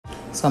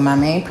So my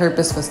main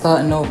purpose for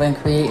starting over and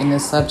creating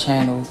this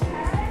sub-channel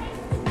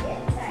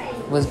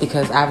was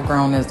because I've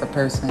grown as a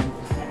person.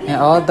 And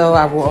although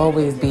I will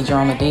always be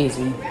Drama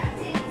Daisy,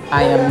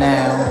 I am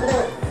now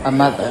a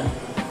mother.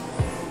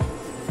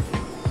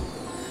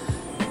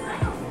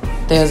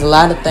 There's a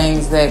lot of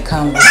things that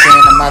come with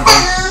being a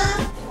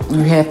mother.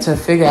 You have to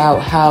figure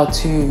out how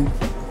to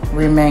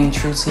remain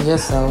true to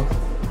yourself.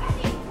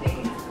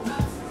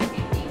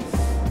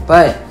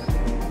 But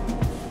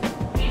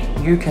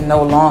you can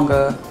no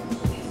longer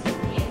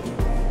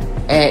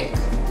act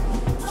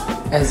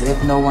as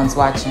if no one's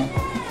watching,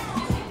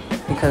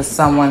 because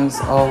someone's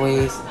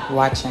always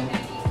watching.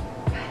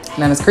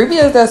 And as creepy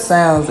as that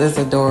sounds, it's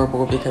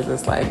adorable, because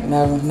it's like,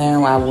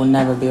 now I will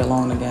never be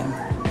alone again.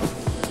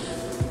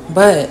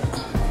 But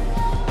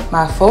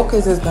my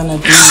focus is gonna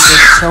be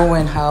just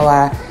showing how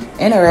I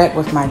interact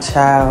with my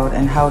child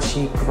and how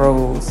she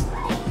grows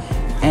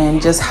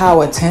and just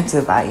how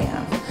attentive I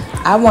am.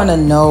 I wanna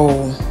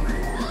know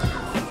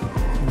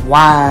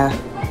why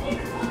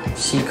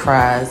she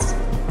cries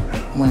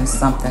when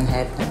something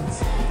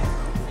happens.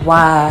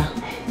 Why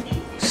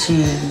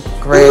she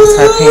grabs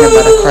her peanut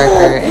butter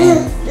cracker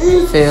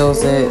and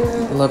feels it,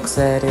 looks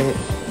at it,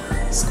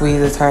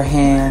 squeezes her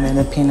hand in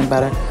the peanut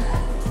butter,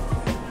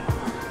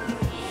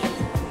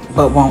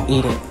 but won't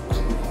eat it.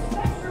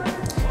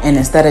 And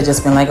instead of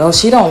just being like, oh,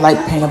 she don't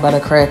like peanut butter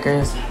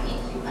crackers,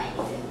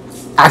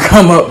 I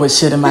come up with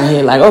shit in my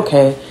head like,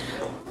 okay,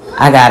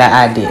 I got an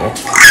idea.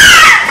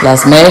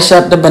 Let's mash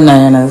up the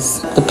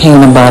bananas, the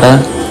peanut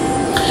butter,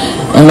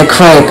 and the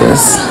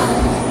crackers.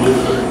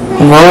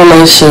 Roll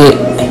that shit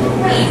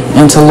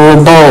into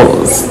little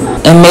balls,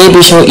 and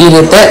maybe she'll eat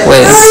it that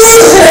way.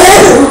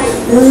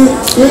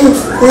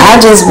 I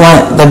just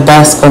want the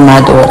best for my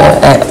daughter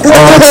at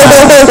all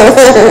times.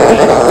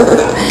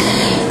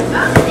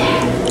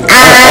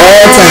 At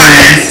all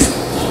times,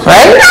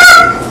 right?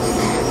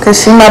 Because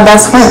she's my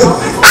best friend.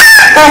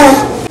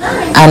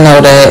 I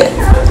know that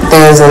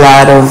there's a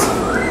lot of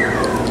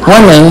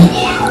women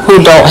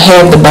who don't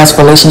have the best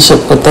relationship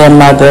with their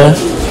mother.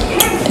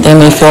 They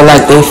may feel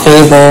like they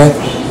favor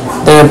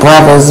their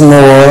brothers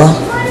more,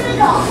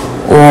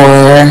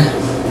 or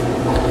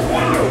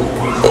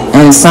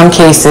in some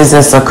cases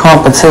it's a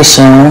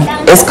competition.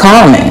 It's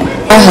common.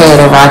 I had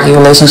a rocky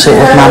relationship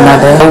with my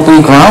mother.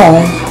 We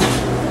grown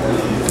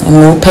and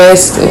moved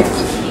past it.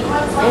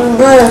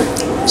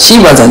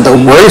 She wasn't the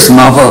worst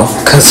mother,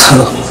 because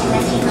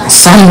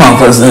some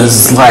mothers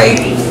is like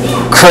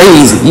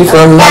crazy. You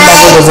feel me? My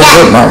mother was a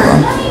good mother.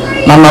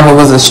 My mother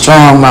was a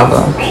strong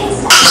mother.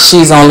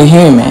 She's only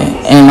human,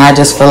 and I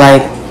just feel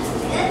like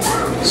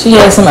she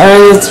had some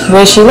areas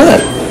where she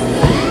lacked,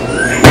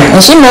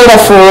 and she made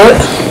up for it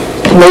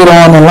later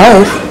on in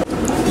life.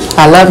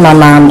 I love my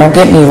mom, don't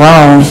get me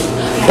wrong,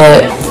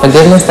 but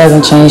forgiveness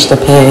doesn't change the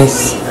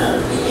past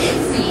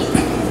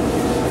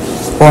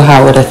or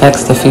how it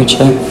affects the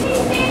future.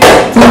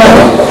 You know,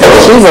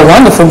 she's a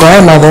wonderful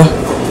grandmother.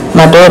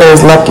 My daughter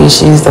is lucky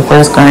she's the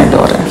first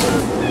granddaughter.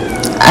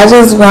 I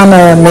just want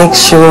to make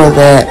sure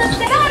that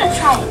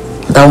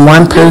the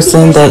one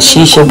person that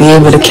she should be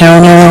able to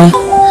count on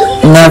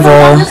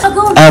never,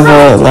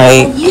 ever,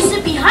 like,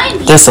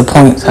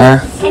 disappoints her.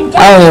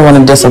 I don't even want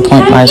to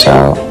disappoint my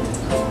child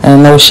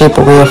in no shape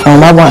or way or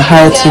form. I want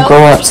her to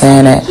grow up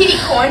saying that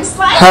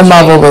her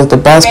mother was the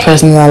best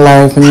person in her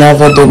life,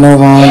 never did no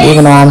wrong,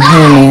 even though I'm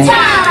human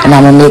and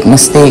I'm going to make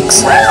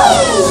mistakes.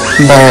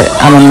 But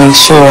I'm going to make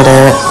sure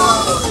that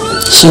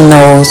she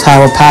knows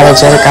how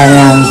apologetic I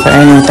am for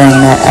anything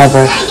that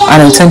ever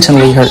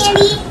unintentionally hurts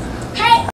her.